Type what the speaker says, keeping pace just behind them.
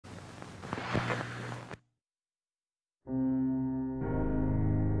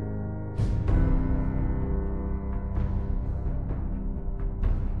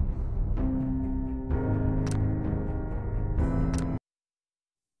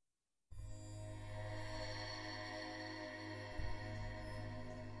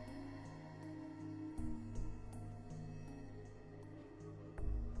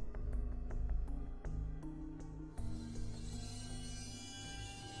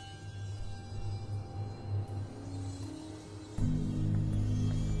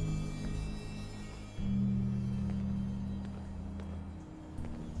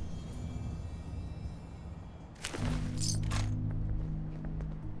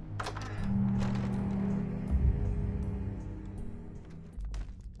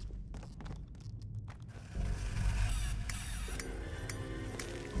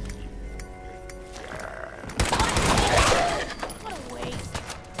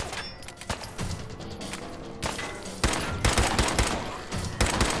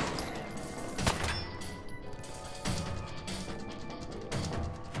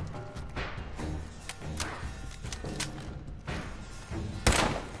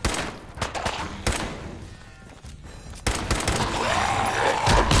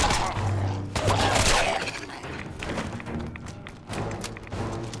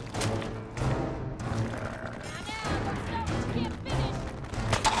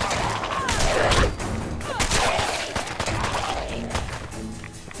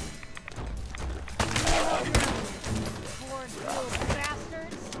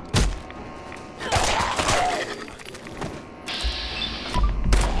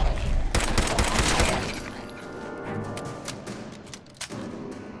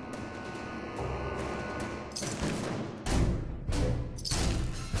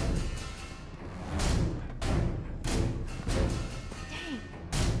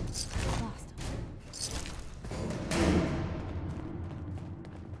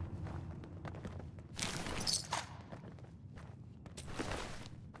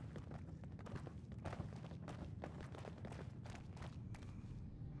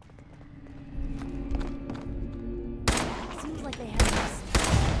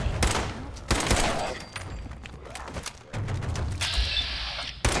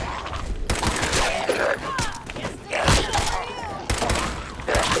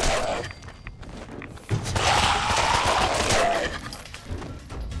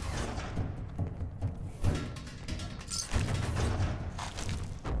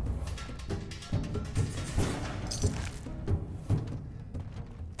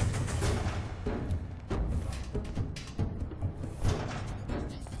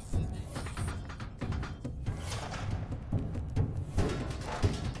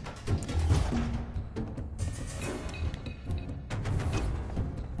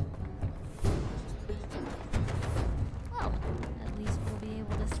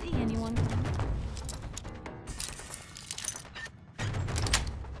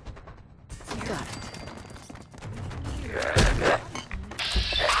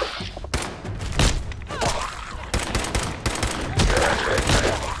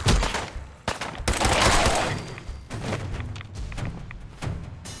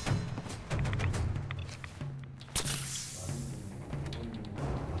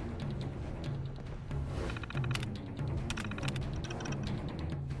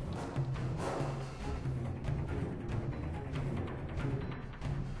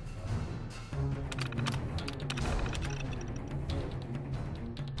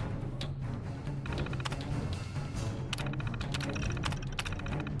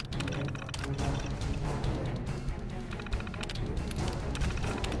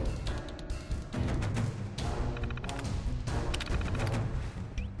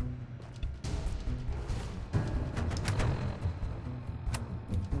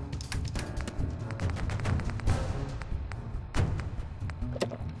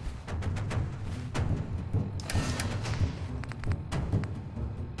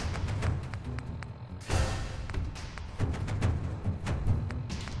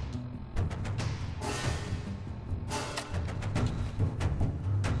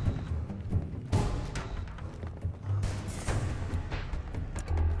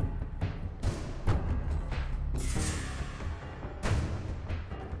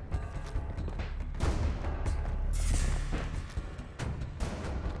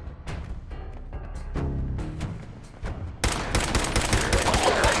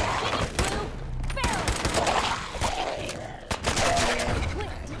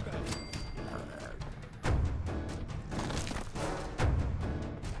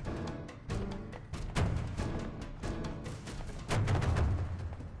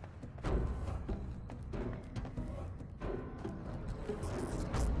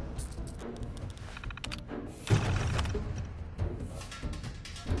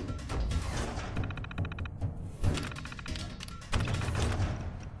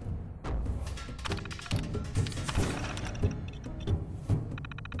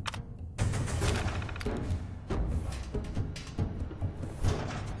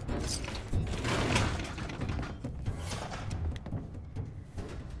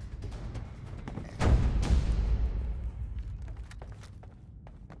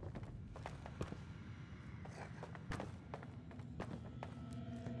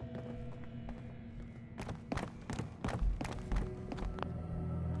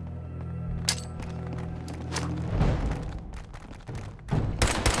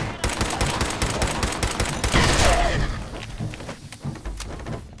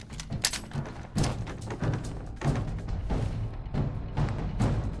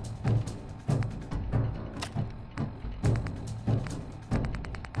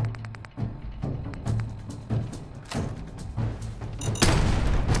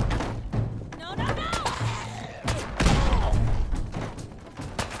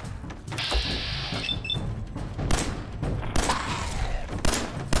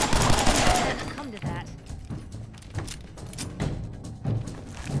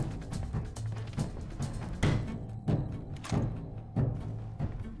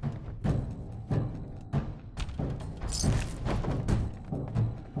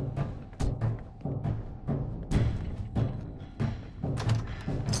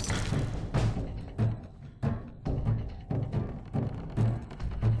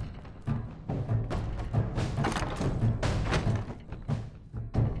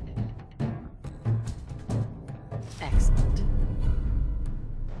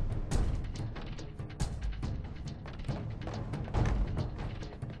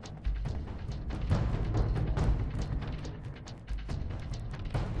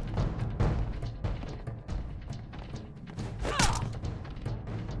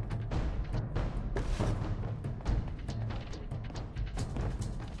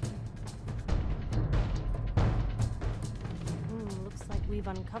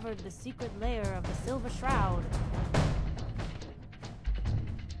we've uncovered the secret lair of the Silver Shroud.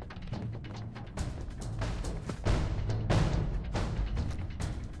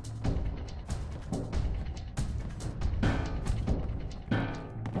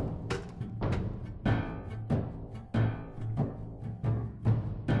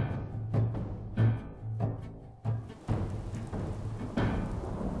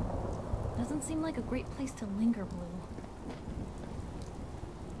 Doesn't seem like a great place to linger, Blue.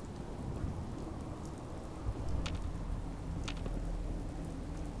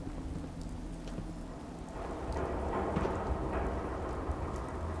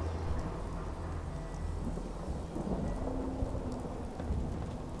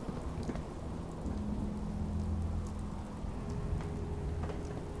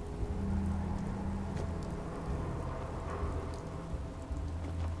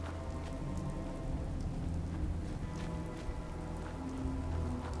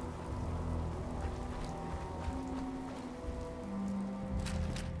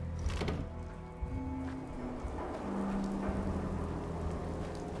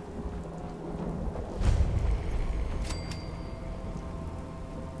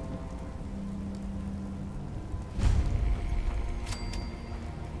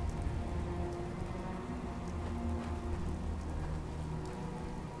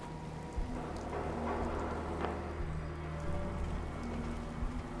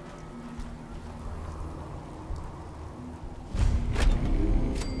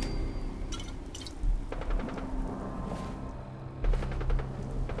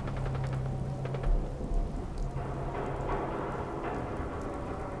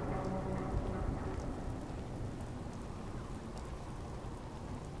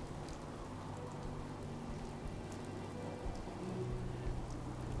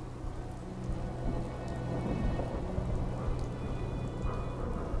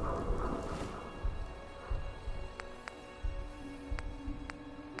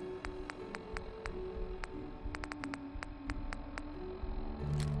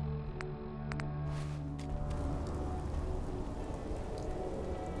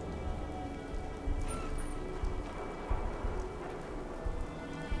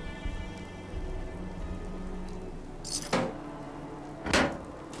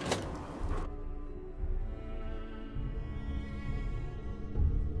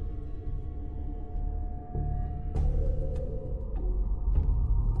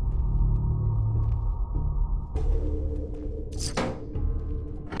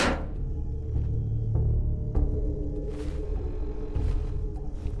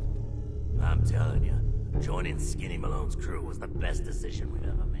 Joining Skinny Malone's crew was the best decision we've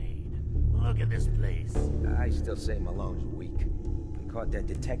ever made. Look at this place. I still say Malone's weak. We caught that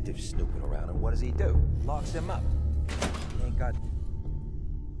detective snooping around, and what does he do? Locks him up. He ain't got...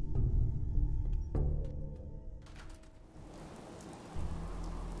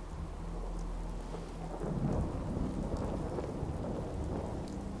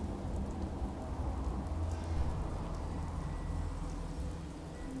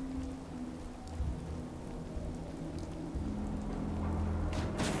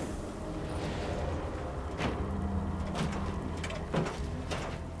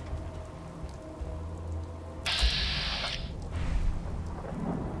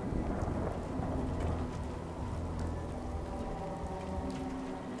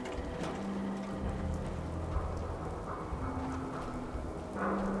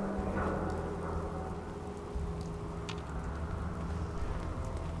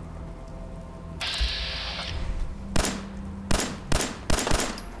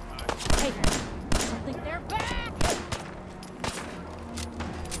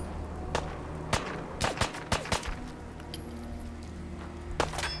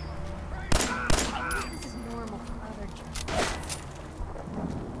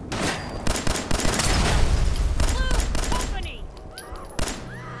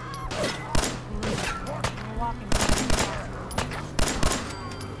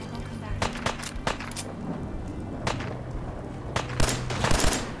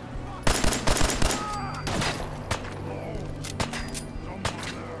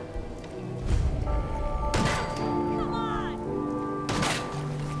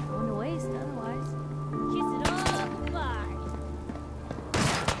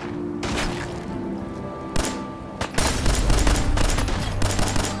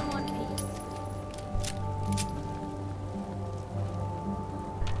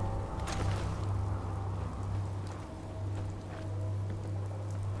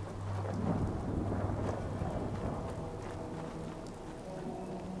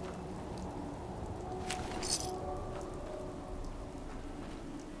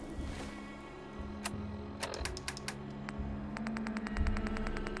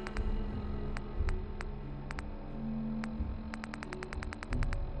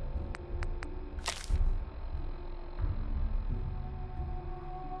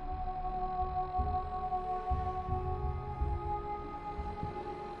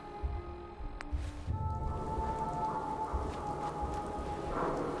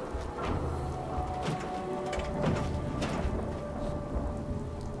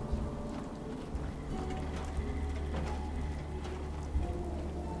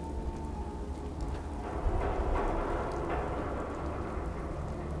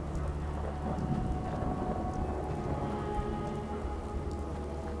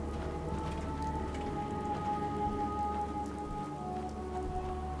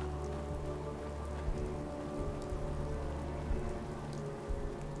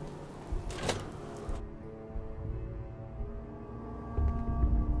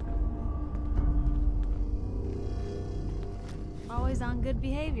 Always on good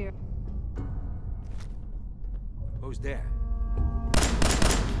behavior. Who's there?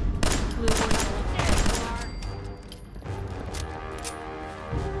 Blue one.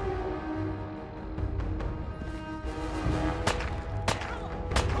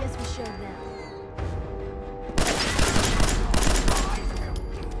 Guess we showed them.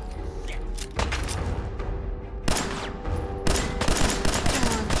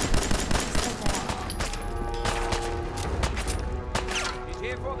 He's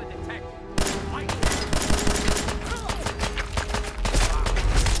here for the detective.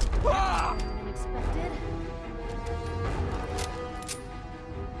 Unexpected.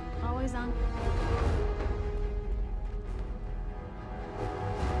 Always on.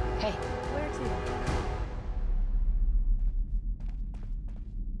 Hey, Where to?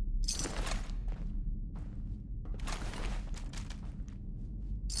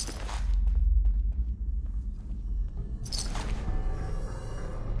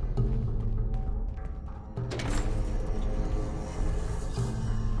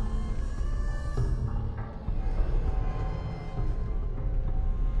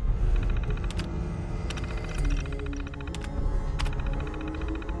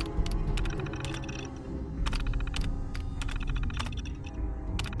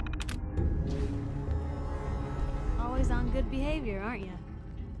 Always on good behavior, aren't you?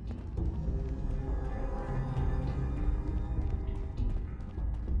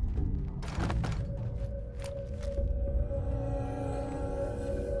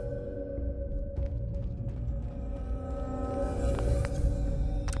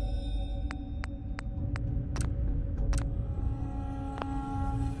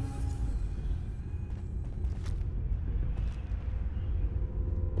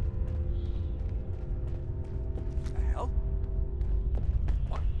 The hell?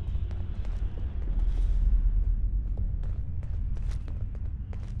 What?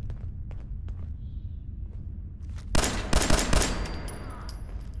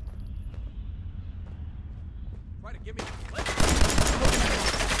 Try to give me a flip. Still here?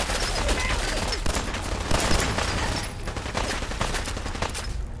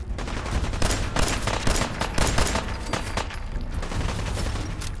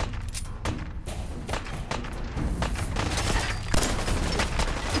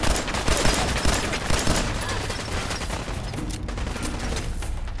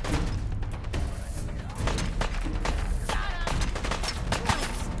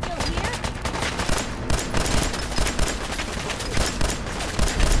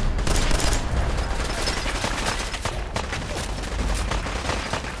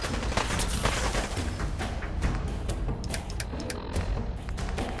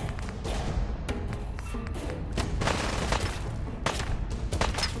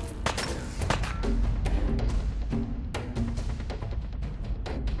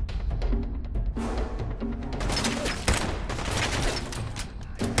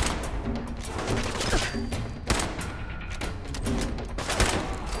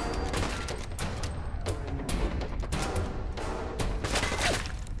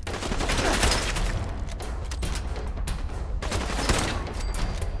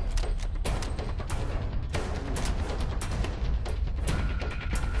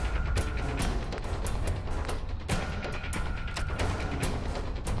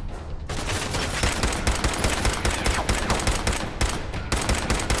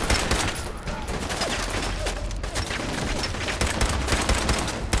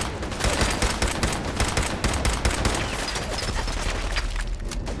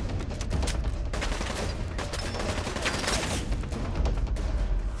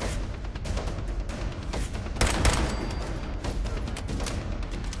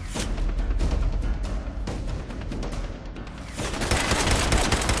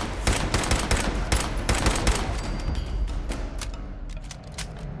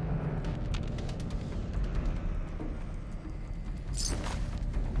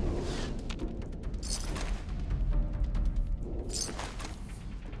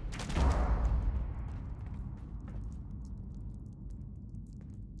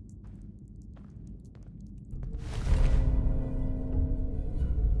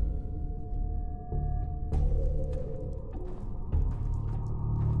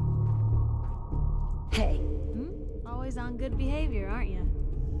 hey. Always on good behavior, aren't you?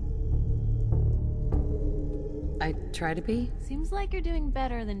 I try to be. Seems like you're doing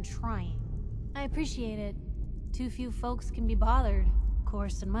better than trying. I appreciate it. Too few folks can be bothered. Of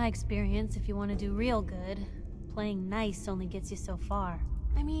course, in my experience, if you want to do real good, playing nice only gets you so far.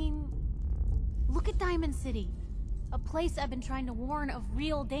 I mean, look at Diamond City. A place I've been trying to warn of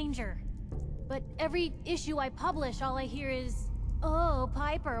real danger. But every issue I publish, all I hear is, Oh,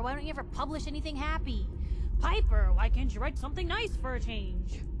 Piper, why don't you ever publish anything happy? Piper, why can't you write something nice for a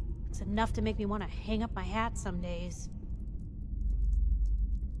change? It's enough to make me want to hang up my hat some days.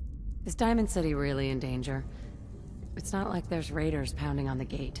 Is Diamond City really in danger? It's not like there's raiders pounding on the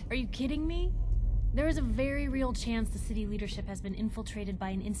gate. Are you kidding me? There is a very real chance the city leadership has been infiltrated by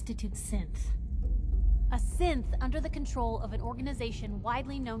an Institute synth. A synth under the control of an organization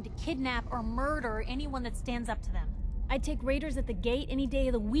widely known to kidnap or murder anyone that stands up to them. I'd take raiders at the gate any day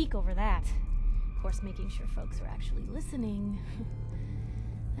of the week over that. Of course, making sure folks are actually listening.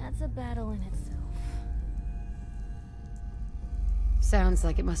 That's a battle in itself. Sounds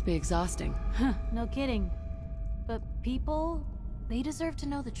like it must be exhausting. Huh, no kidding. But people, they deserve to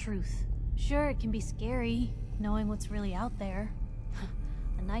know the truth. Sure, it can be scary, knowing what's really out there.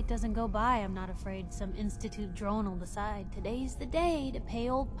 A night doesn't go by, I'm not afraid some Institute drone will decide today's the day to pay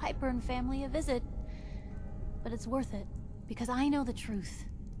old Piper and family a visit. But it's worth it, because I know the truth.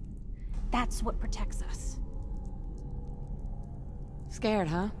 That's what protects us. Scared,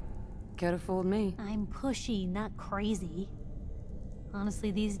 huh? Could have fooled me. I'm pushy, not crazy.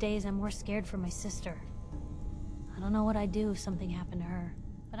 Honestly, these days I'm more scared for my sister. I don't know what I'd do if something happened to her.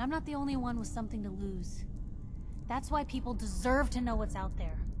 But I'm not the only one with something to lose. That's why people deserve to know what's out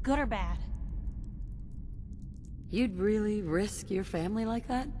there, good or bad. You'd really risk your family like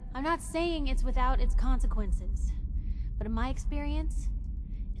that? I'm not saying it's without its consequences. But in my experience,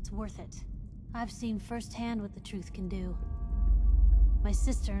 it's worth it. I've seen firsthand what the truth can do. My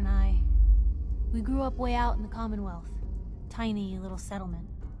sister and I, we grew up way out in the Commonwealth. Tiny little settlement.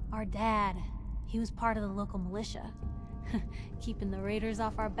 Our dad, he was part of the local militia. Keeping the raiders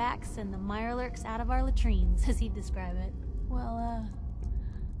off our backs and the mirelurks out of our latrines, as he'd describe it. Well,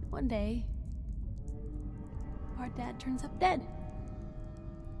 one day, our dad turns up dead.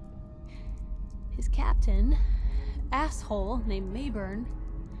 His captain, asshole named Mayburn,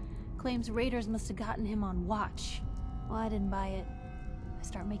 claims raiders must have gotten him on watch. Well, I didn't buy it. I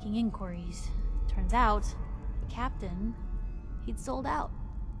start making inquiries. Turns out, the captain, he'd sold out.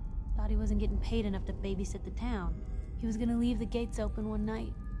 Thought he wasn't getting paid enough to babysit the town. He was gonna leave the gates open one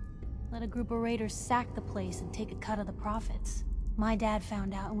night. Let a group of raiders sack the place and take a cut of the profits. My dad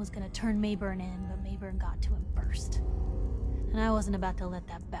found out and was gonna turn Mayburn in, but Mayburn got to him first. And I wasn't about to let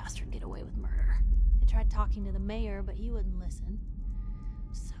that bastard get away with murder. I tried talking to the mayor, but he wouldn't listen.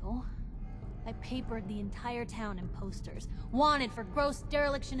 So, I papered the entire town in posters. Wanted for gross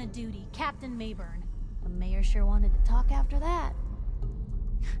dereliction of duty, Captain Mayburn. The mayor sure wanted to talk after that.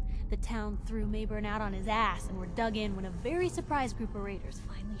 The town threw Mayburn out on his ass and were dug in when a very surprised group of raiders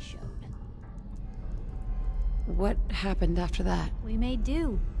finally showed. What happened after that? We made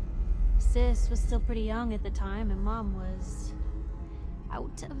do. Sis was still pretty young at the time and Mom was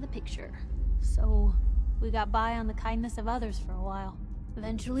out of the picture. So we got by on the kindness of others for a while.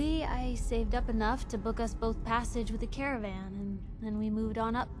 Eventually, I saved up enough to book us both passage with a caravan, and then we moved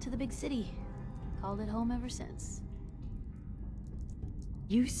on up to the big city. Called it home ever since.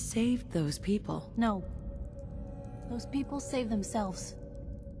 You saved those people. No. Those people saved themselves.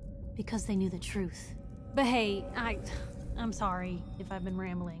 Because they knew the truth. But hey, I'm sorry if I've been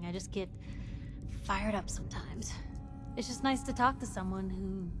rambling. I just get fired up sometimes. It's just nice to talk to someone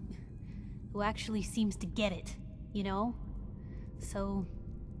who actually seems to get it, you know? So,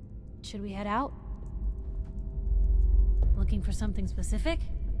 should we head out? Looking for something specific?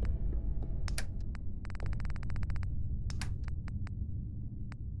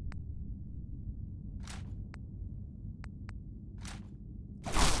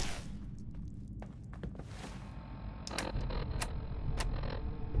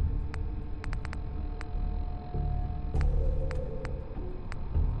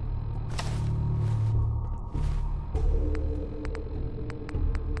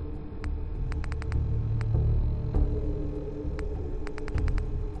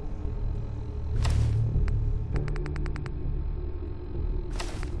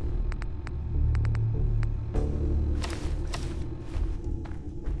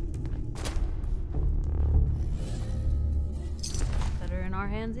 Our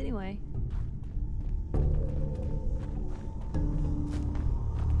hands anyway.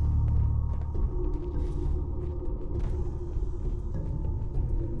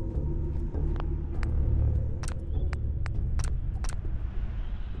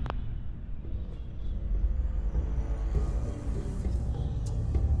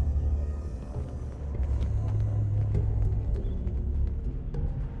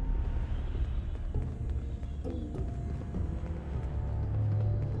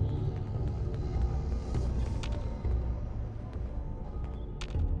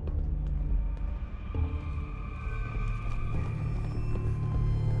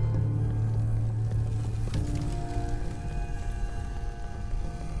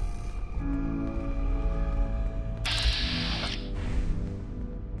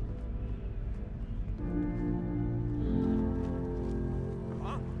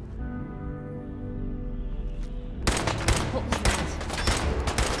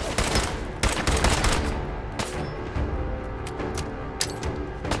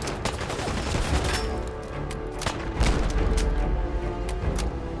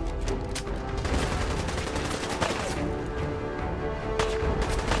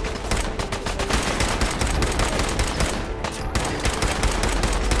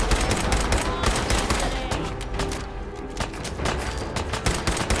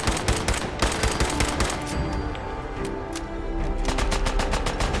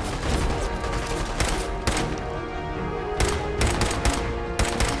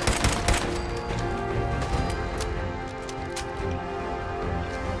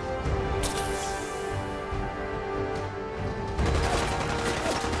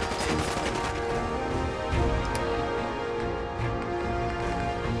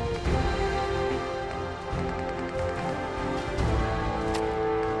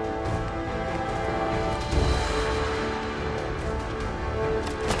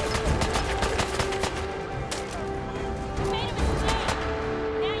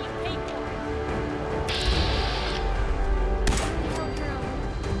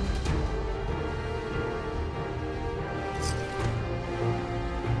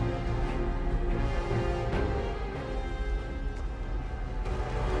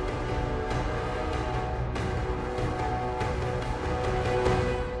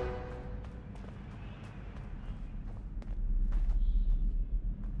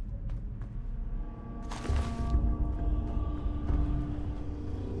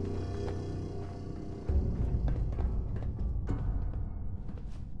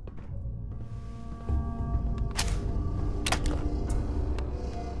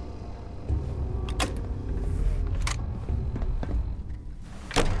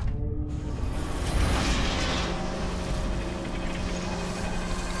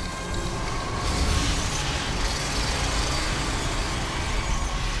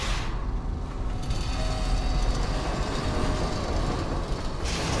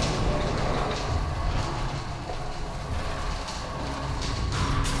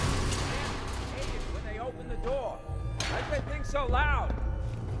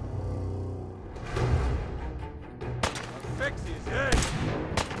 sexy as heck.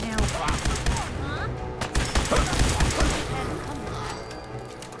 Now, huh?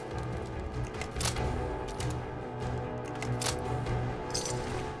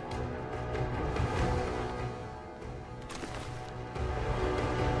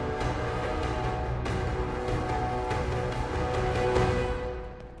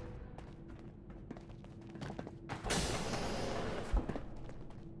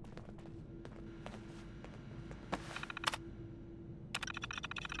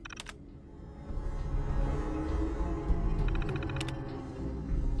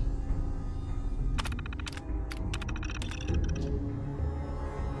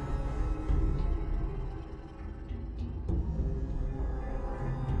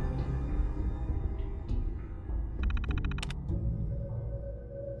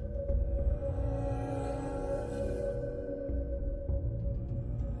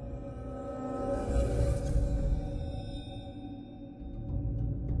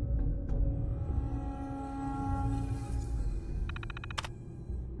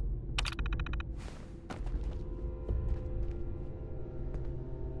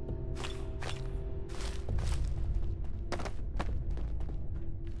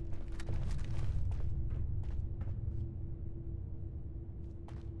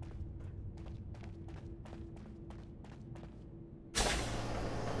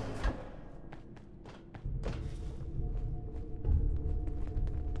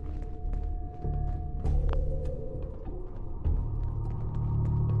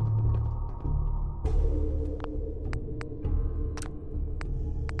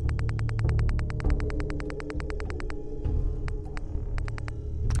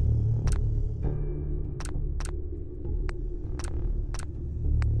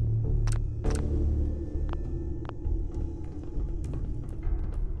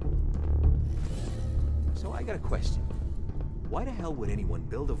 So I got a question. Why the hell would anyone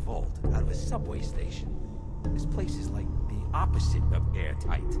build a vault out of a subway station? This place is like the opposite of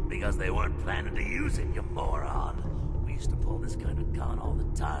airtight. Because they weren't planning to use it, you moron. We used to pull this kind of con all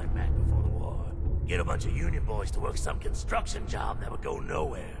the time back before the war. Get a bunch of union boys to work some construction job that would go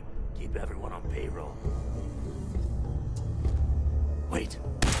nowhere. Keep everyone on payroll. Wait.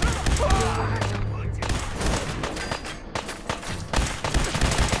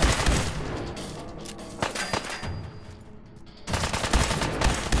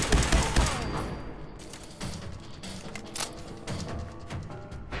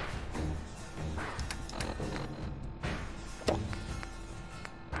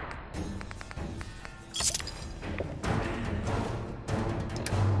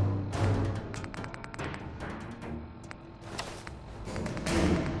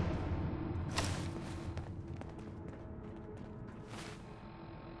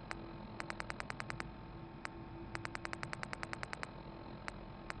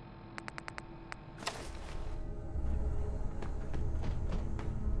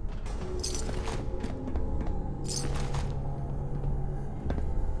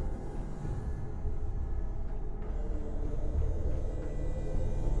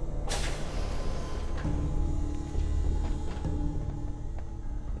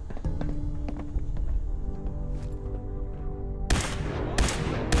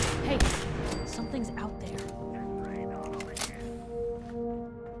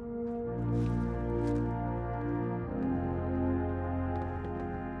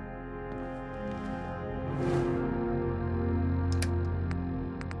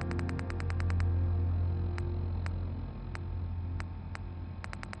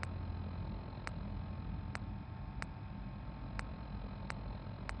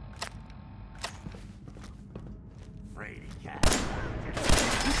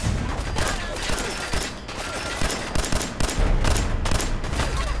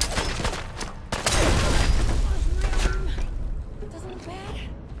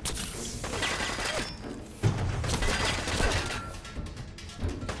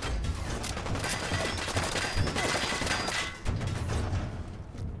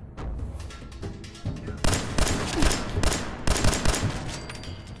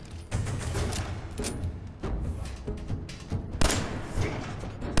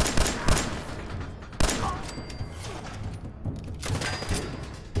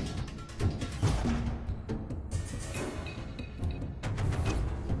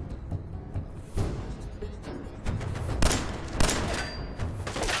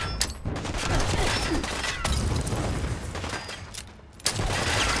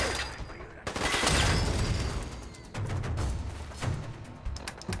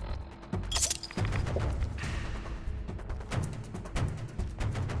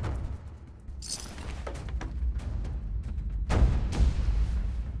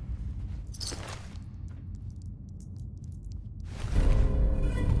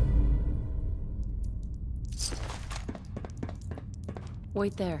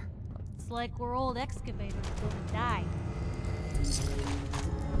 Wait there. It's like we're old excavators built to die.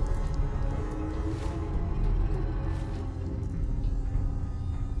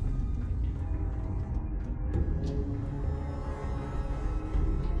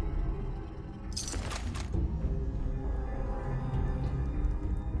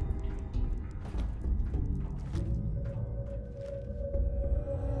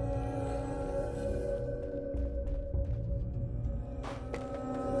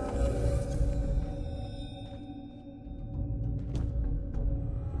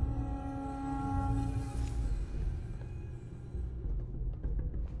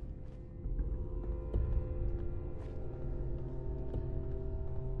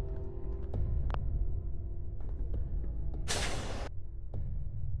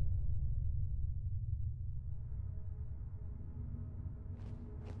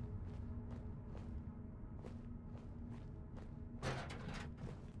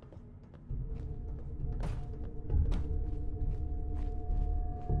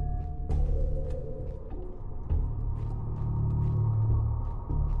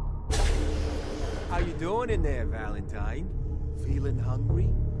 How you doing in there, Valentine? Feeling hungry?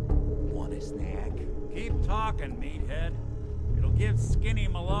 Want a snack? Keep talking, meathead. It'll give Skinny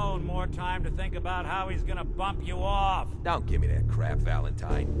Malone more time to think about how he's gonna bump you off. Don't give me that crap,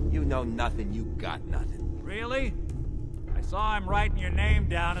 Valentine. You know nothing, you got nothing. Really? I saw him writing your name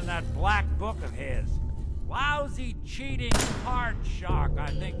down in that black book of his. Lousy, cheating card shark, I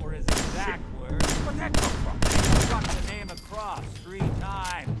think were his exact words. Where'd that come from? Struck the name across 3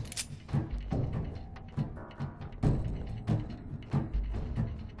 times.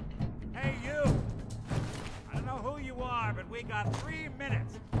 Hey, you! I don't know who you are, but we got 3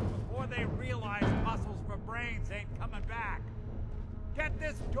 minutes before they realize muscles for brains ain't coming back. Get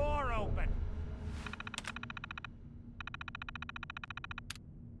this door open!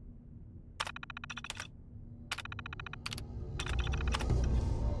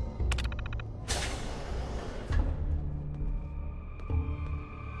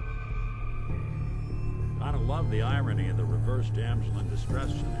 Gotta love the irony of the reverse damsel in distress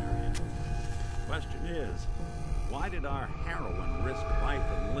scenario. Question is, why did our heroine risk life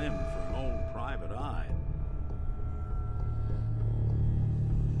and limb for an old private eye?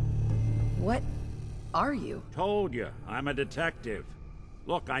 What are you? Told you, I'm a detective.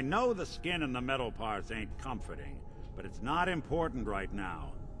 Look, I know the skin and the metal parts ain't comforting, but it's not important right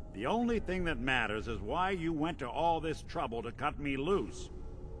now. The only thing that matters is why you went to all this trouble to cut me loose.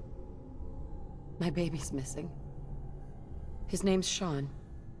 My baby's missing. His name's Sean.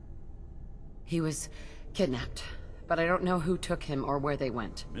 He was kidnapped, but I don't know who took him or where they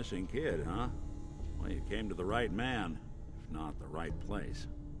went. Missing kid, huh? Well, you came to the right man, if not the right place.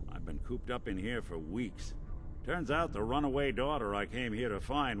 I've been cooped up in here for weeks. Turns out the runaway daughter I came here to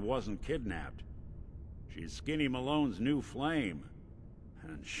find wasn't kidnapped. She's Skinny Malone's new flame.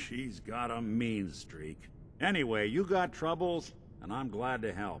 And she's got a mean streak. Anyway, you got troubles, and I'm glad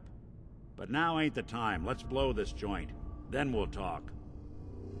to help. But now ain't the time. Let's blow this joint. Then we'll talk.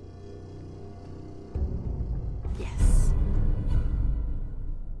 Yes.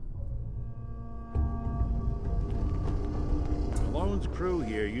 Malone's crew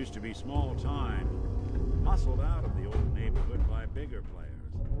here used to be small time. Muscled out of the old neighborhood by bigger players.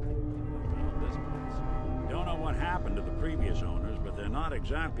 Found this place. Don't know what happened to the previous owners, but they're not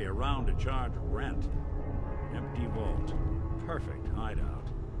exactly around to charge rent. Empty vault. Perfect hideout.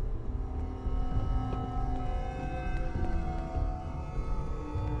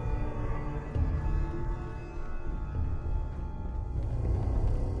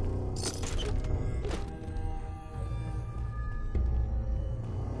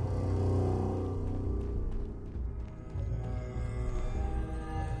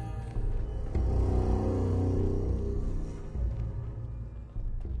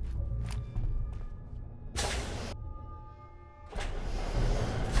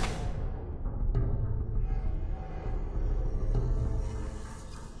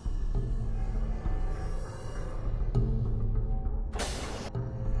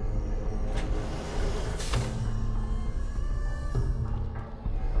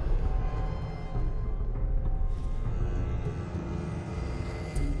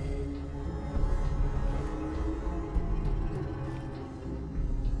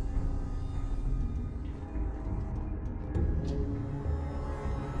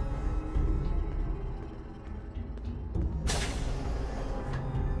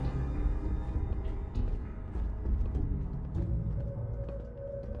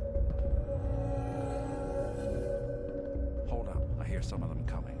 Some of them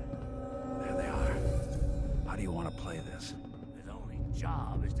coming. There they are. How do you want to play this? There's only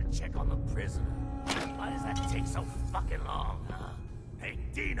job is to check on the prisoner. Why does that take so fucking long, huh? Hey,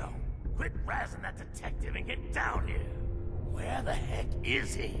 Dino, quit razzing that detective and get down here. Where the heck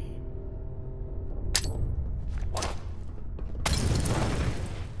is he?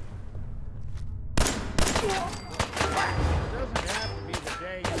 Doesn't have to be the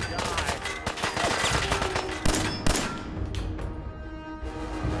day you die.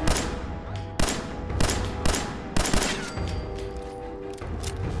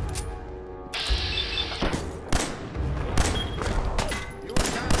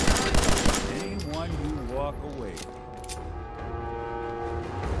 Anyone you walk away from.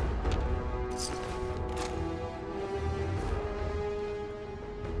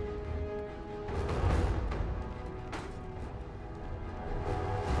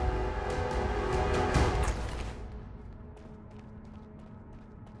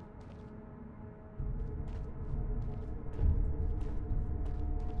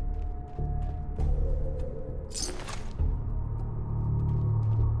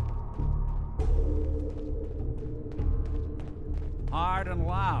 Hard and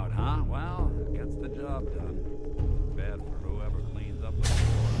loud, huh? Well, it gets the job done. Bad for whoever cleans up the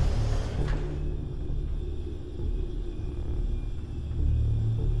floor.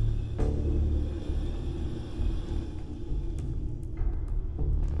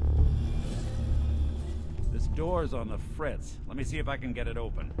 This door's on the fritz. Let me see if I can get it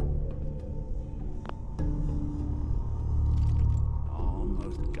open.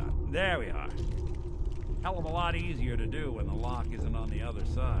 Almost got it. There we are. Hell of a lot easier to do when the lock isn't on the other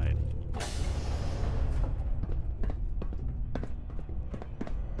side.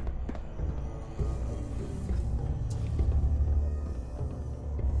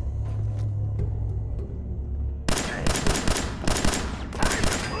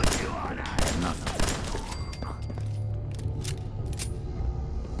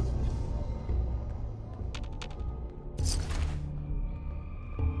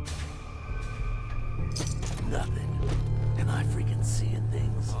 Nothing. Am I freaking seeing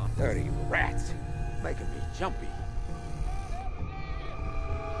things? Dirty rats. Making me jumpy.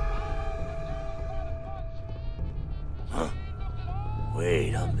 Huh?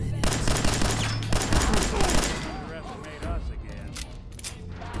 Wait a minute. Underestimate us again.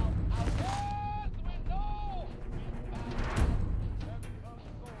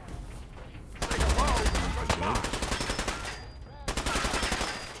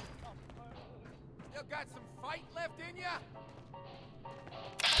 You got some fight left in ya?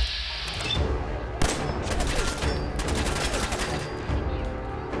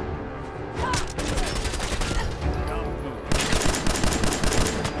 Don't move.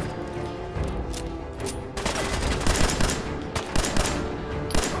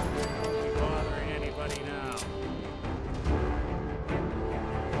 Bothering anybody now?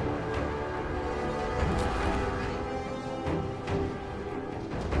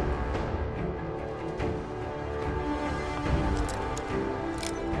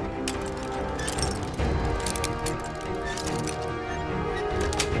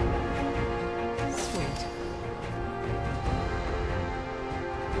 Sweet.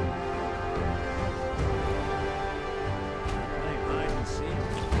 Playing hide and seek.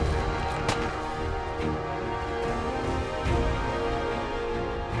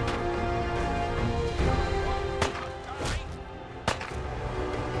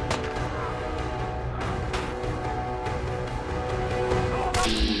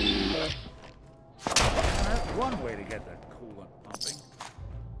 That's one way to get the coolant pumping.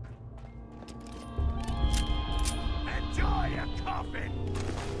 Enjoy your coffin!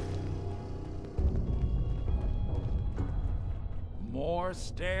 More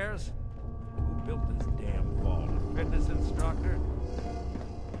stairs? Who built this damn vault? A fitness instructor?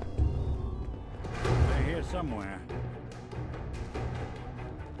 They're here somewhere.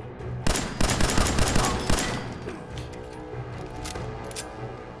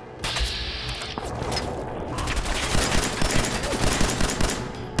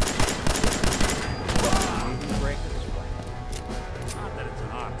 Break this way. Not that it's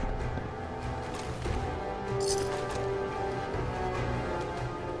an option.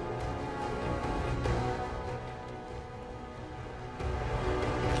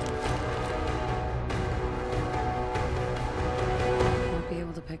 Won't be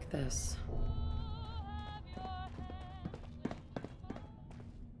able to pick this.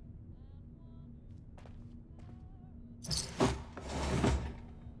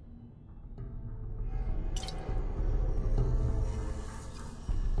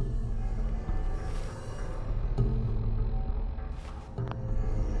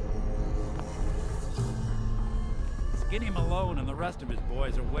 Skinny Malone and the rest of his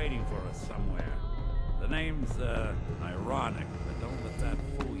boys are waiting for us somewhere. The name's, ironic, but don't let that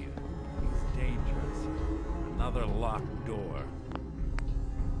fool you. He's dangerous. Another locked door.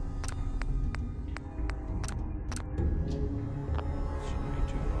 Shouldn't be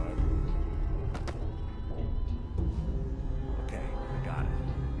too hard. Okay, I got it.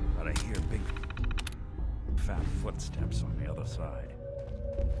 But I hear big, fat footsteps on the other side.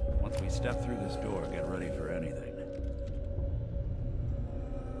 Once we step through this door, get ready for anything.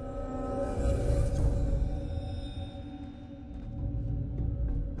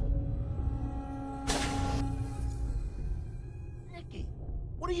 Nicky,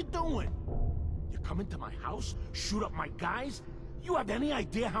 what are you doing? You come into my house, shoot up my guys? You have any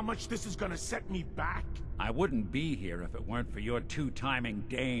idea how much this is gonna set me back? I wouldn't be here if it weren't for your two-timing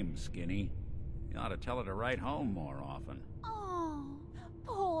dame, Skinny. You ought to tell her to write home more often. Oh,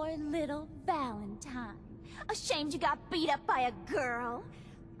 poor little Valentine. Ashamed you got beat up by a girl?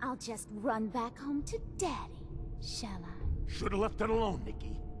 I'll just run back home to Daddy, shall I? Should've left it alone,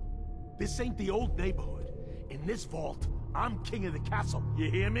 Nicky. This ain't the old neighborhood. In this vault, I'm king of the castle, you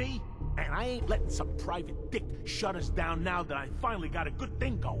hear me? And I ain't letting some private dick shut us down now that I finally got a good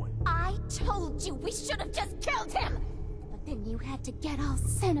thing going. I told you we should have just killed him! But then you had to get all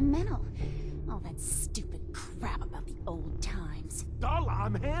sentimental. All that stupid crap about the old times. Darla,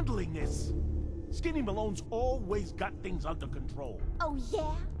 I'm handling this. Skinny Malone's always got things under control. Oh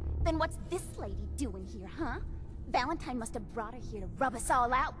yeah? Then what's this lady doing here, huh? Valentine must have brought her here to rub us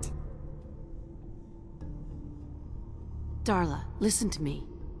all out. Darla, listen to me.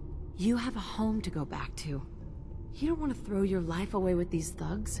 You have a home to go back to. You don't want to throw your life away with these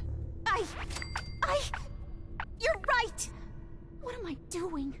thugs? You're right! What am I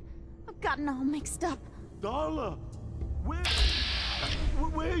doing? I've gotten all mixed up. Darla, where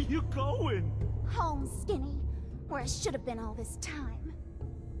are you going? Home, Skinny. Where I should have been all this time.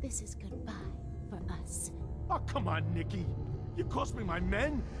 This is goodbye for us. Oh, come on, Nicky. You cost me my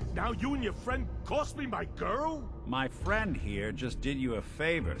men, now you and your friend cost me my girl? My friend here just did you a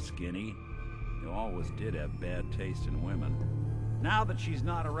favor, Skinny. You always did have bad taste in women. Now that she's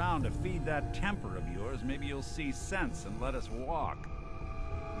not around to feed that temper of yours, maybe you'll see sense and let us walk.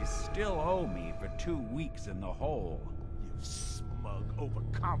 You still owe me for 2 weeks in the hole. You smug,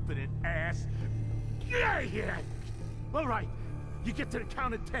 overconfident ass. Yeah! All right, you get to the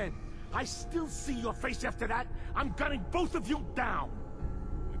count of 10. I still see your face after that. I'm gunning both of you down.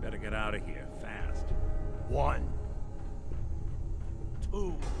 We better get out of here, fast. 1,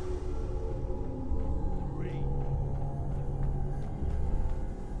 2, 3.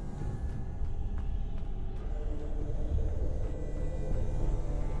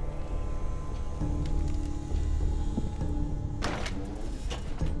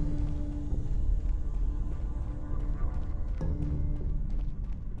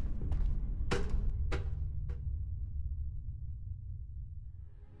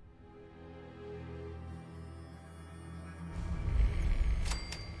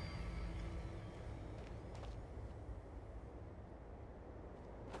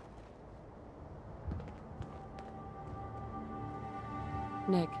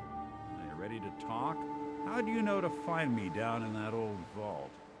 Nick, Are you ready to talk? How do you know to find me down in that old vault?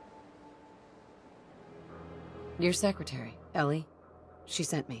 your secretary, Ellie. She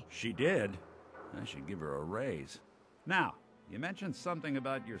sent me. She did? I should give her a raise. Now, you mentioned something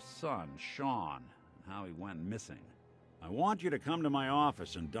about your son, Sean, and how he went missing. I want you to come to my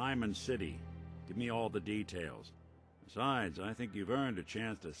office in Diamond City. Give me all the details. Besides, I think you've earned a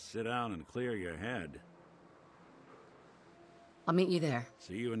chance to sit down and clear your head. I'll meet you there.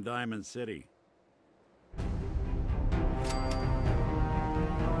 See you in Diamond City.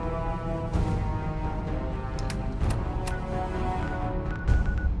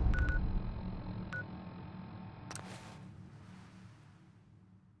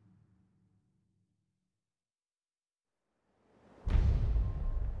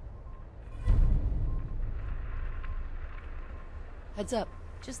 Heads up.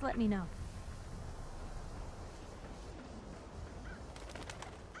 Just let me know.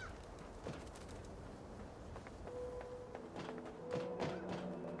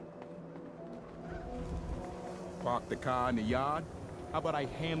 Park the car in the yard? How about I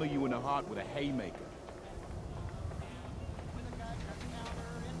hammer you in the heart with a haymaker?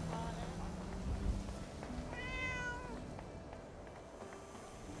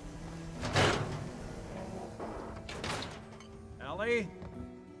 Ellie?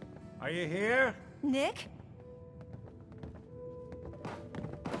 Are you here? Nick?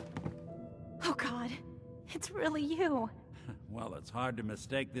 Oh God, it's really you. Well, it's hard to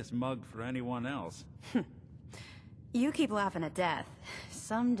mistake this mug for anyone else. You keep laughing at death.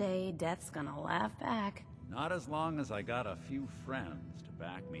 Someday, death's gonna laugh back. Not as long as I got a few friends to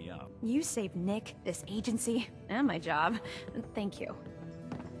back me up. You saved Nick, this agency, and my job. Thank you.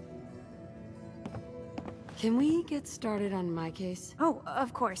 Can we get started on my case? Oh,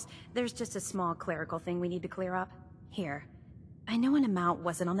 of course. There's just a small clerical thing we need to clear up. Here. I know an amount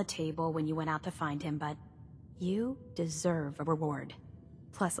wasn't on the table when you went out to find him, but you deserve a reward.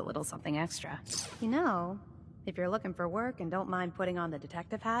 Plus a little something extra. You know, if you're looking for work and don't mind putting on the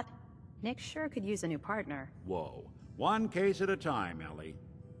detective hat, Nick sure could use a new partner. Whoa. One case at a time, Ellie.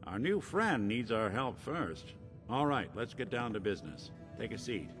 Our new friend needs our help first. All right, let's get down to business. Take a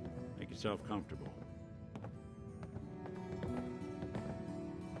seat. Make yourself comfortable.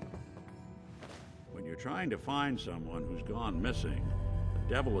 When you're trying to find someone who's gone missing,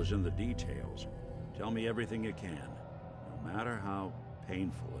 the devil is in the details. Tell me everything you can, no matter how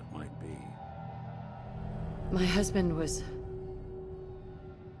painful it might be. My husband was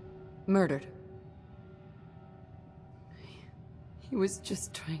murdered. He was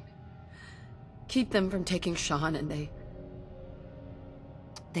just trying to keep them from taking Sean, and they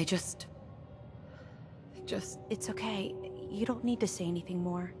just... It's okay. You don't need to say anything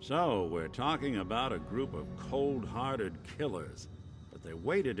more. So, we're talking about a group of cold-hearted killers, but they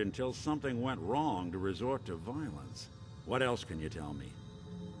waited until something went wrong to resort to violence. What else can you tell me?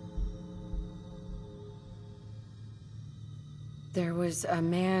 There was a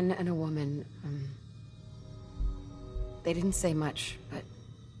man and a woman. They didn't say much,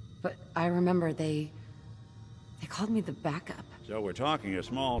 but I remember they called me the backup. So we're talking a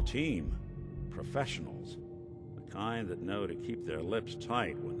small team. Professionals. The kind that know to keep their lips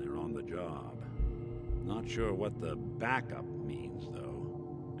tight when they're on the job. Not sure what the backup means,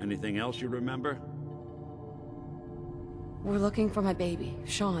 though. Anything else you remember? We're looking for my baby,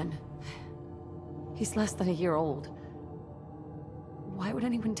 Sean. He's less than a year old. Why would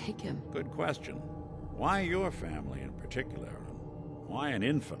anyone take him? Good question. Why your family in particular? And why an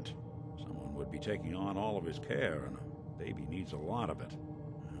infant? Someone would be taking on all of his care, and a baby needs a lot of it.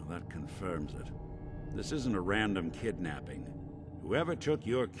 Well, that confirms it. This isn't a random kidnapping. Whoever took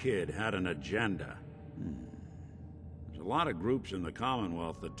your kid had an agenda. There's a lot of groups in the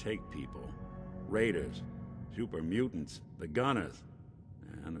Commonwealth that take people. Raiders, super mutants, the Gunners,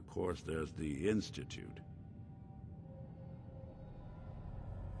 and of course there's the Institute.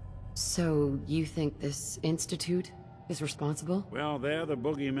 So, you think this institute is responsible? Well, they're the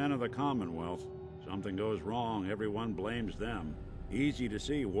boogeymen of the Commonwealth. Something goes wrong, everyone blames them. Easy to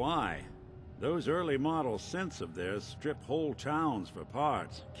see why. Those early model synths of theirs strip whole towns for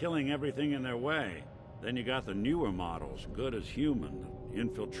parts, killing everything in their way. Then you got the newer models, good as human, that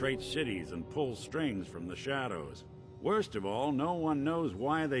infiltrate cities and pull strings from the shadows. Worst of all, no one knows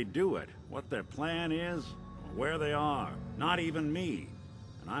why they do it, what their plan is, or where they are. Not even me.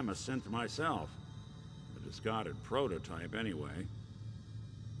 And I'm a synth myself. A discarded prototype, anyway.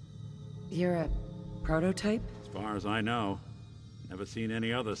 You're a prototype? As far as I know. Never seen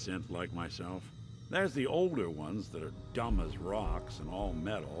any other synth like myself. There's the older ones that are dumb as rocks and all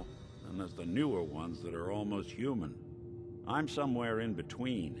metal, and there's the newer ones that are almost human. I'm somewhere in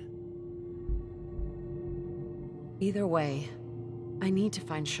between. Either way, I need to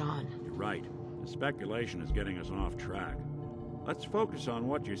find Sean. You're right. The speculation is getting us off track. Let's focus on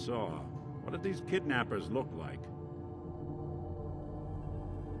what you saw. What did these kidnappers look like?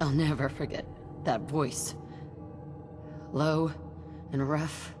 I'll never forget that voice. Low and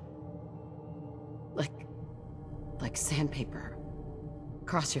rough. Like sandpaper.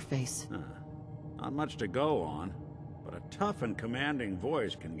 Across your face. Not much to go on, but a tough and commanding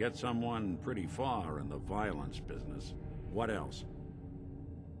voice can get someone pretty far in the violence business. What else?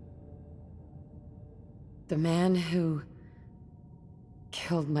 The man who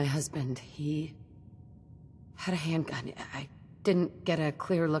killed my husband, he had a handgun. I didn't get a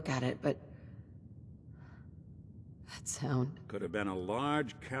clear look at it, but that sound. Could have been a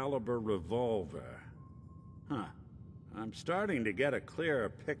large caliber revolver. Huh. I'm starting to get a clearer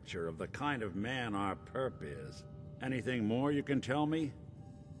picture of the kind of man our perp is. Anything more you can tell me?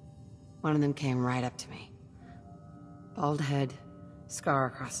 One of them came right up to me. Bald head, scar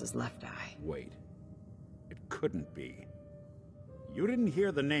across his left eye. Wait. It couldn't be. You didn't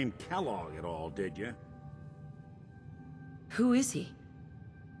hear the name Kellogg at all, did you? Who is he?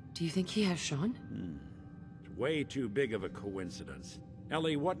 Do you think he has Sean? It's way too big of a coincidence.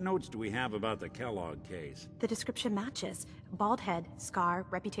 Ellie, what notes do we have about the Kellogg case? The description matches. Bald head, scar,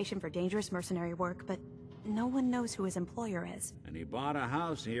 reputation for dangerous mercenary work, but no one knows who his employer is. And he bought a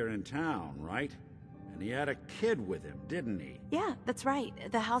house here in town, right? And he had a kid with him, didn't he? Yeah, that's right.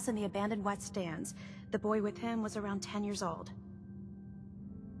 The house in the abandoned West Stands. The boy with him was around 10 years old.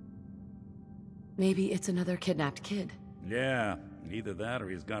 Maybe it's another kidnapped kid. Yeah, either that or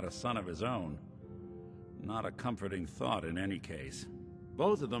he's got a son of his own. Not a comforting thought in any case.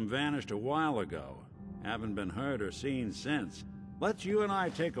 Both of them vanished a while ago. Haven't been heard or seen since. Let's you and I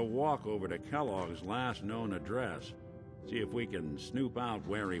take a walk over to Kellogg's last known address. See if we can snoop out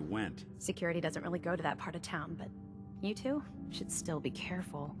where he went. Security doesn't really go to that part of town, but you two should still be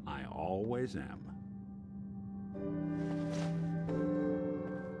careful. I always am.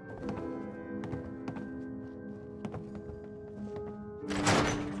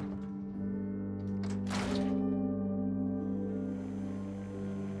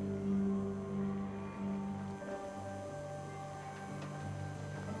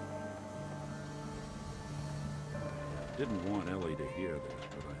 Didn't want Ellie to hear this,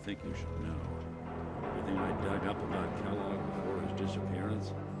 but I think you should know. Everything I dug up about Kellogg before his disappearance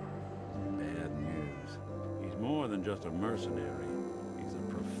is bad news. He's more than just a mercenary. He's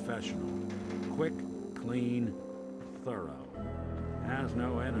a professional. Quick, clean, thorough. Has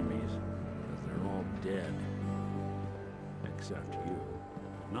no enemies, because they're all dead. Except you.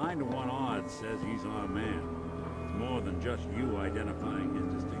 9 to 1 odds says he's our man. It's more than just you identifying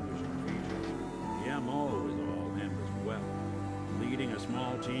his distinguishing features. The MO is all him as well. Leading a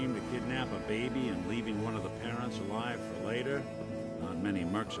small team to kidnap a baby and leaving one of the parents alive for later? Not many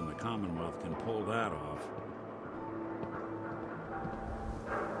mercs in the Commonwealth can pull that off.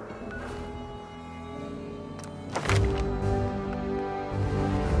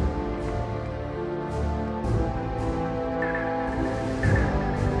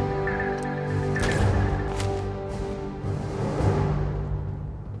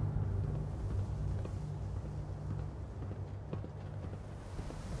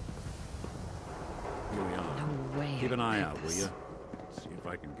 Keep an eye out, will you? See if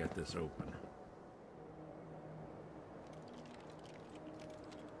I can get this open.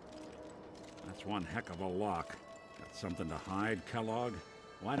 That's one heck of a lock. Got something to hide, Kellogg?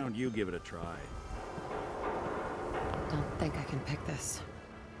 Why don't you give it a try? Don't think I can pick this.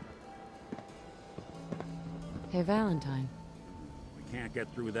 Hey, Valentine. We can't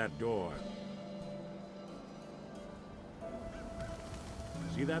get through that door.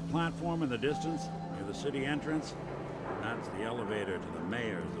 See that platform in the distance, near the city entrance? That's the elevator to the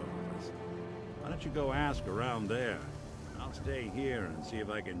mayor's office. Why don't you go ask around there? I'll stay here and see if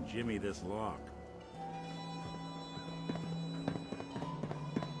I can jimmy this lock.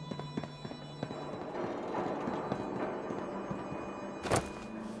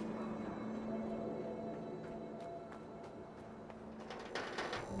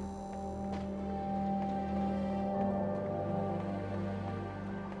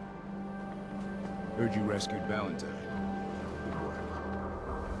 Heard you rescued Valentine. Good work.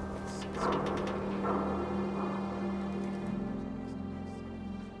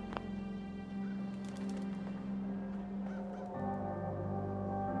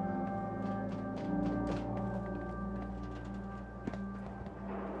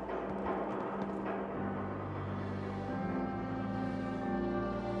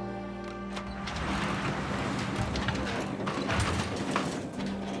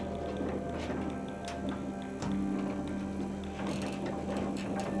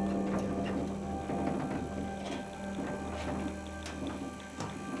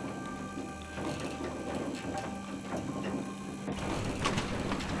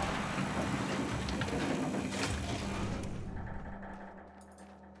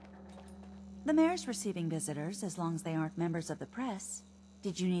 The mayor's receiving visitors as long as they aren't members of the press.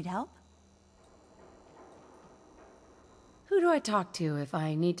 Did you need help? Who do I talk to if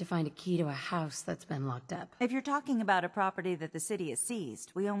I need to find a key to a house that's been locked up? If you're talking about a property that the city has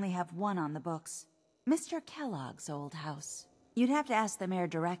seized, we only have one on the books. Mr. Kellogg's old house. You'd have to ask the mayor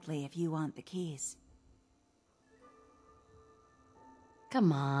directly if you want the keys.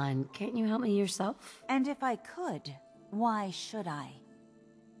 Come on, can't you help me yourself? And if I could, why should I?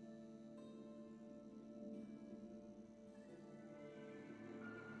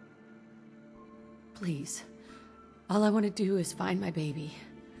 Please. All I want to do is find my baby.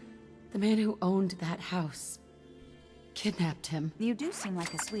 The man who owned that house kidnapped him. You do seem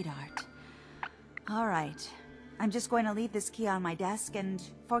like a sweetheart. All right. I'm just going to leave this key on my desk and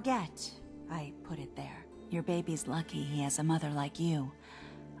forget I put it there. Your baby's lucky he has a mother like you.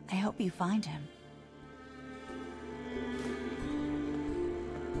 I hope you find him.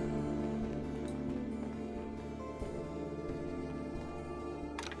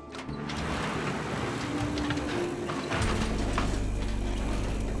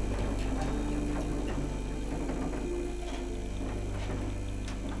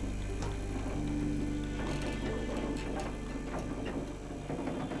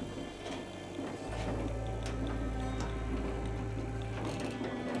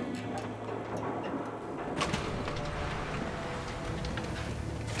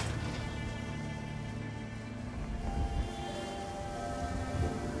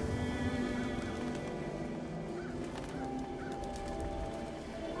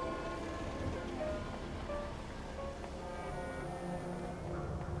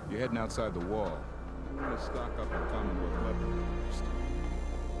 heading outside the wall. I'm gonna stock up on Commonwealth weaponry first.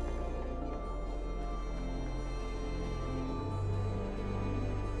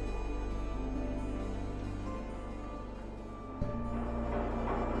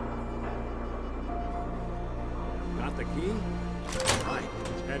 Got the key? Right,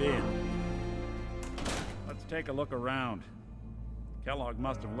 let's head in. Let's take a look around. Kellogg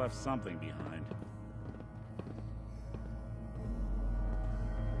must have left something behind.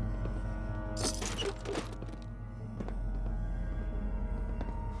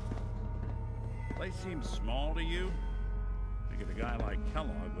 Place seems small to you? Figured a guy like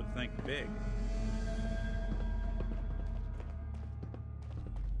Kellogg would think big.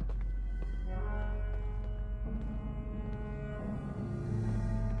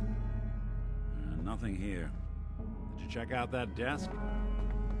 Nothing here. Did you check out that desk?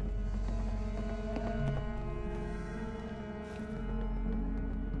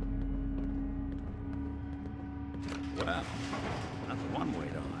 Well, that's one way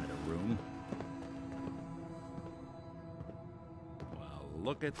to hide a room. Well,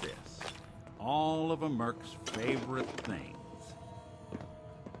 look at this. All of a Merc's favorite things.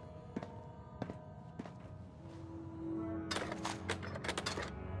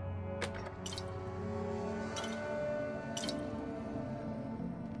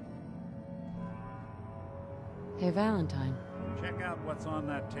 Hey, Valentine. Check out what's on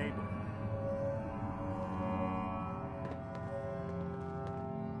that table.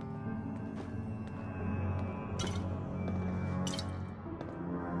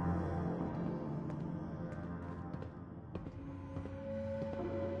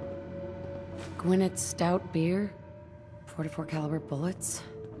 Gwinnett's stout beer, 44 caliber bullets,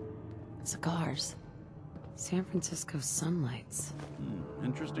 cigars, San Francisco sunlights.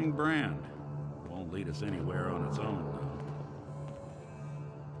 Interesting brand. Won't lead us anywhere on its own,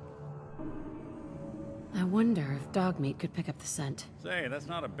 though. I wonder if dog meat could pick up the scent. Say, that's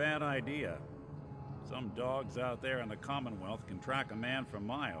not a bad idea. Some dogs out there in the Commonwealth can track a man for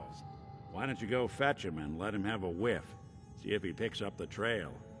miles. Why don't you go fetch him and let him have a whiff? See if he picks up the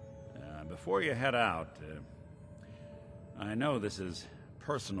trail. Before you head out, I know this is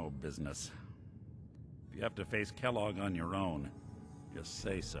personal business. If you have to face Kellogg on your own, just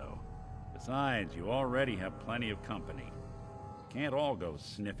say so. Besides, you already have plenty of company. You can't all go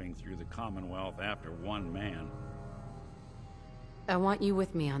sniffing through the Commonwealth after one man. I want you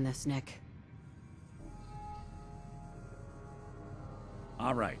with me on this, Nick.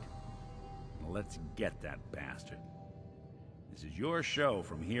 All right. Let's get that bastard. This is your show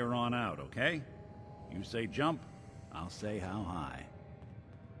from here on out, okay? You say jump, I'll say how high.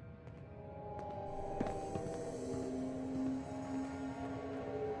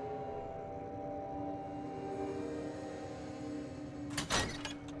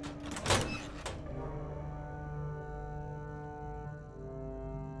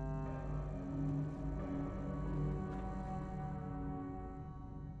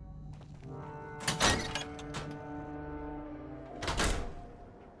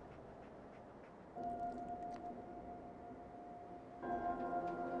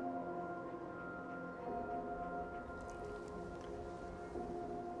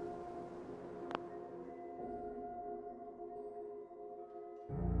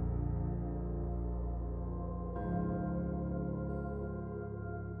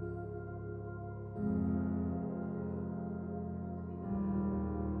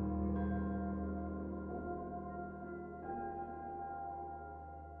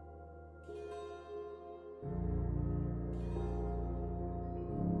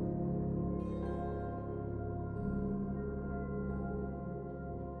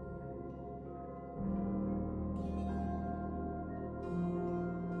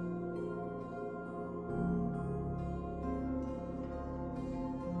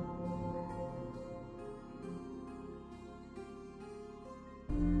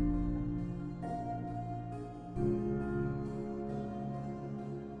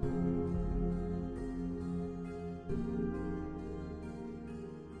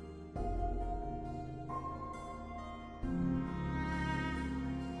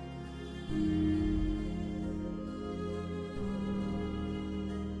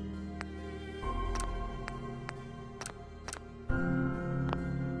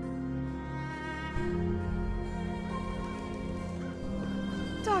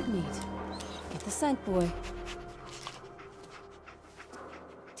 Dog meat. Get the scent, boy.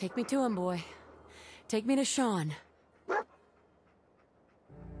 Take me to him, boy. Take me to Sean.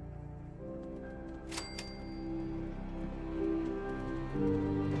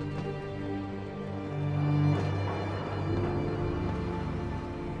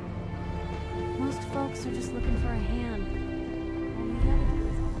 are just looking for a hand. All we gotta do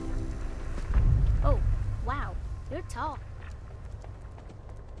is offer. Oh, wow. You're tall.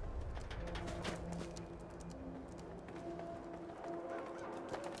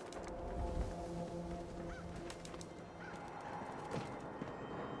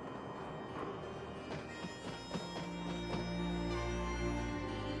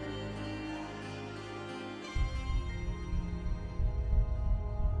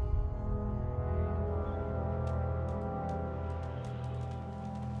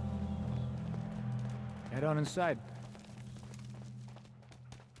 Head on inside.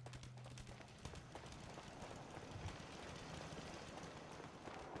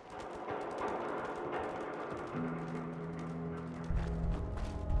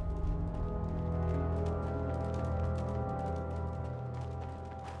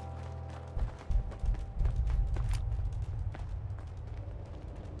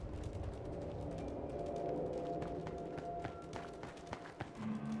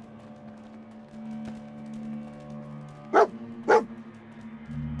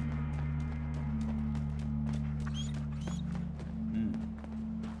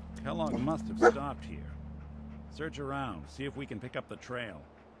 Kellogg must have stopped here. Search around, see if we can pick up the trail.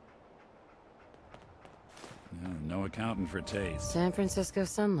 No accounting for taste. San Francisco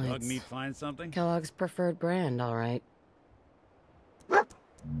sunlights. Bug meat find something? Kellogg's preferred brand, all right.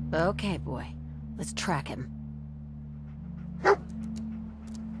 Okay, boy. Let's track him.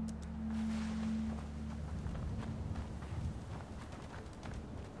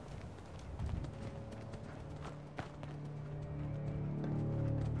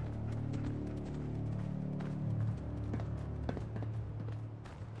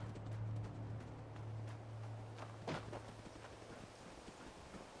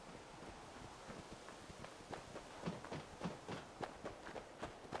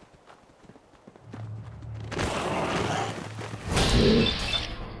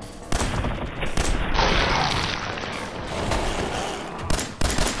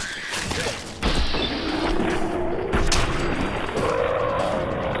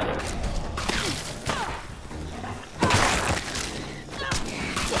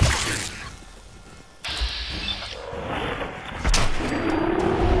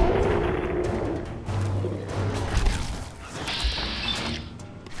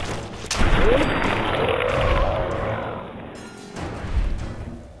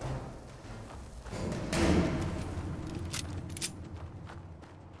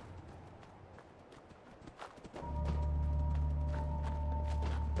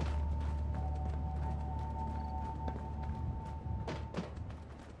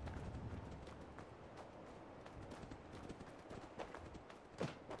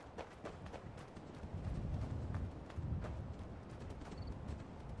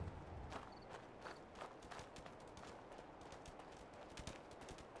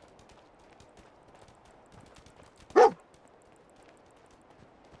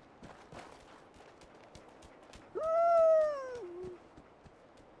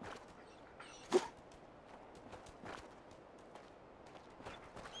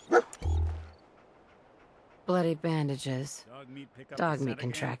 Bloody bandages. Dog meat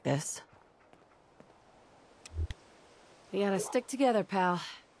can track this. We gotta stick together, pal.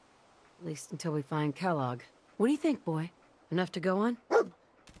 At least until we find Kellogg. What do you think, boy? Enough to go on?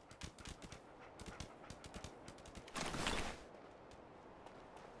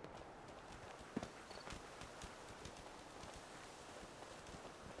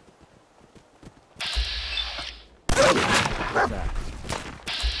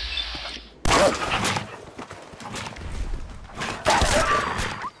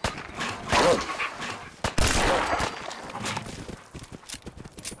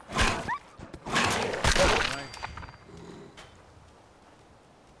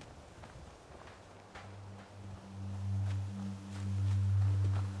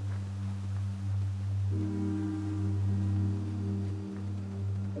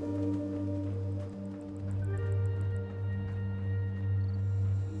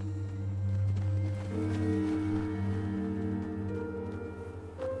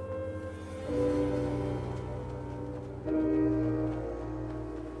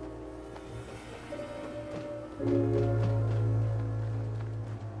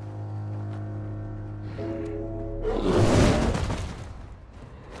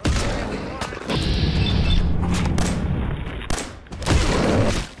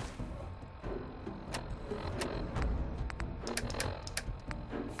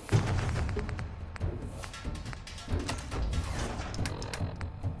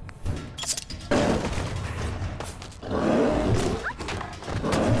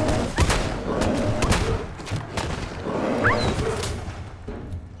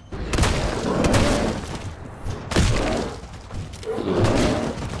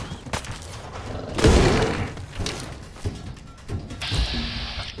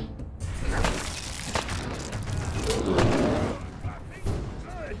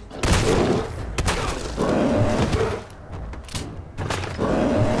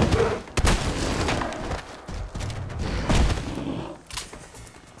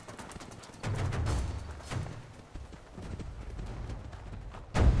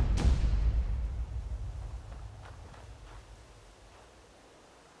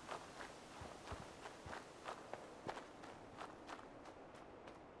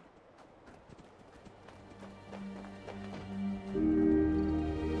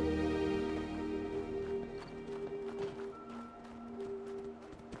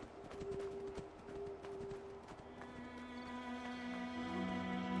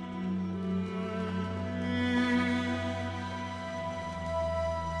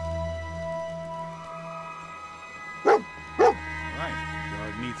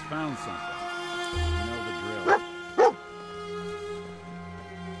 Pete's found something. You know the drill.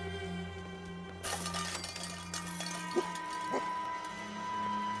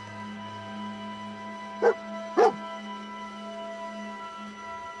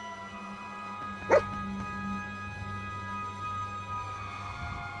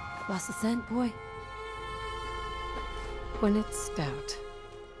 Lost the scent, boy? When it's stout.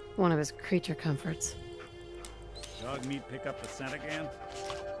 One of his creature comforts. Dog meat pick up the scent again?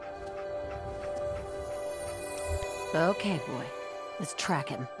 Okay, boy. Let's track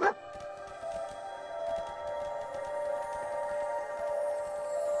him.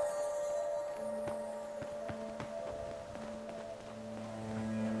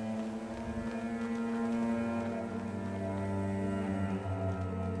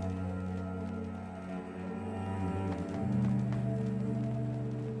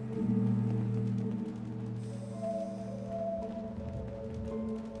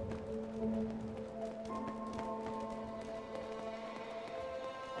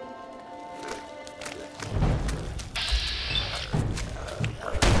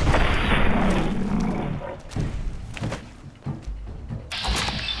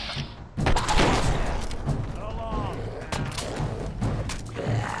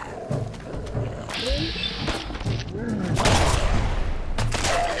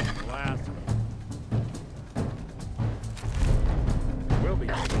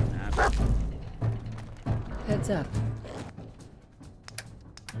 Heads up.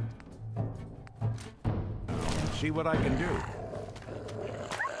 See what I can do.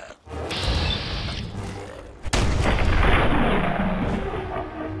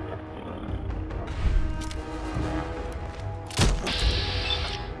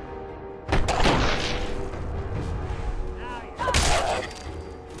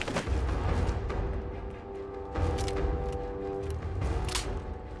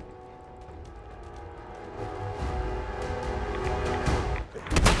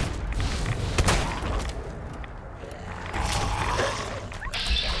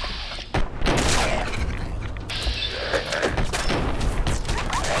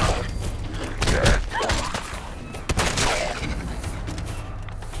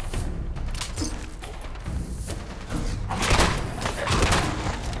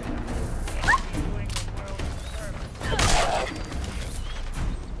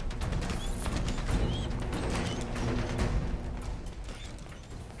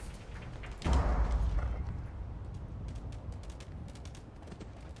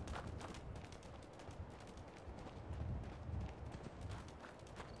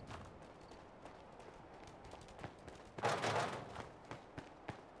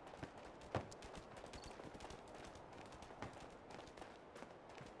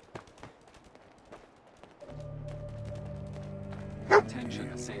 Attention,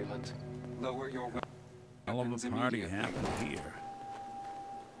 assailant. Lower your weapons. All of a party happened here.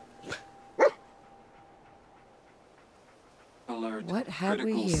 Alert. What have we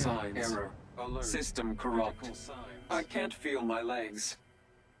Critical here? signs. Error. Alert. System corrupt. I can't feel my legs.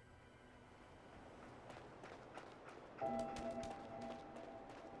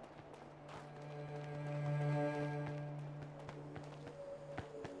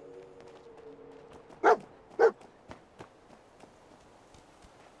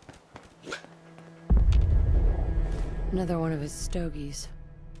 Another one of his stogies.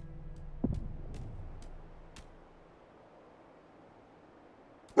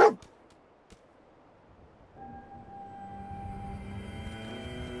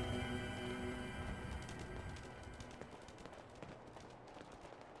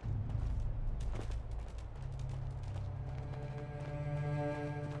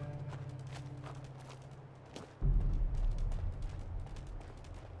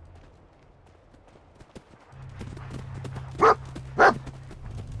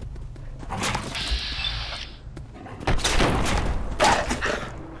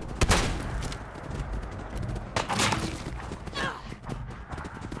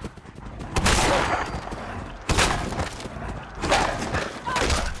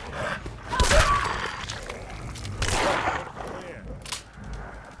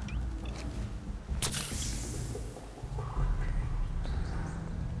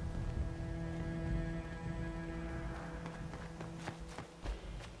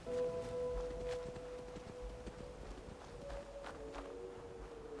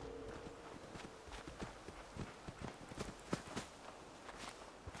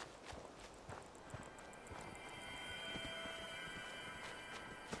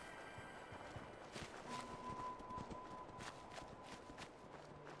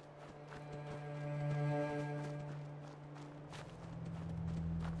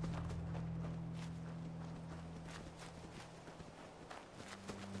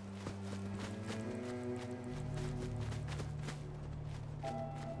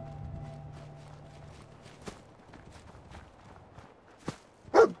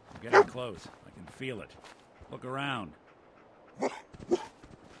 close. I can feel it. Look around.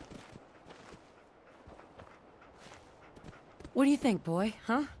 What do you think, boy?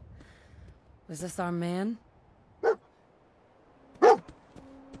 Huh? Was this our man?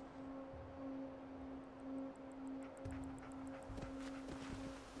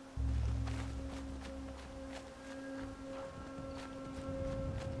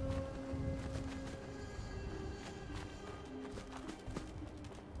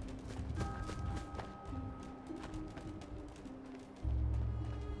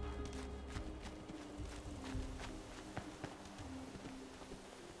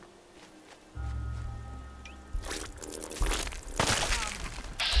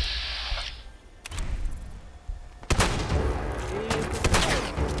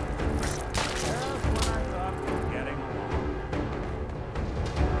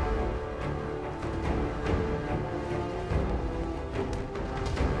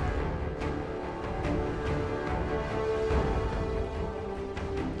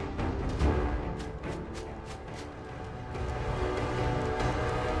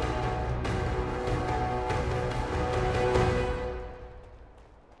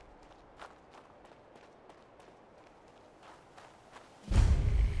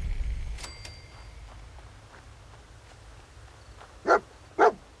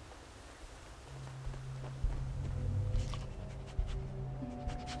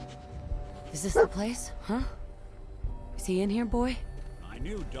 Is this the place? Huh? Is he in here, boy? I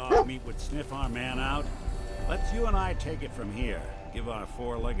knew dog meat would sniff our man out. Let's you and I take it from here. Give our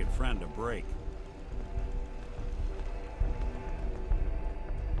four-legged friend a break.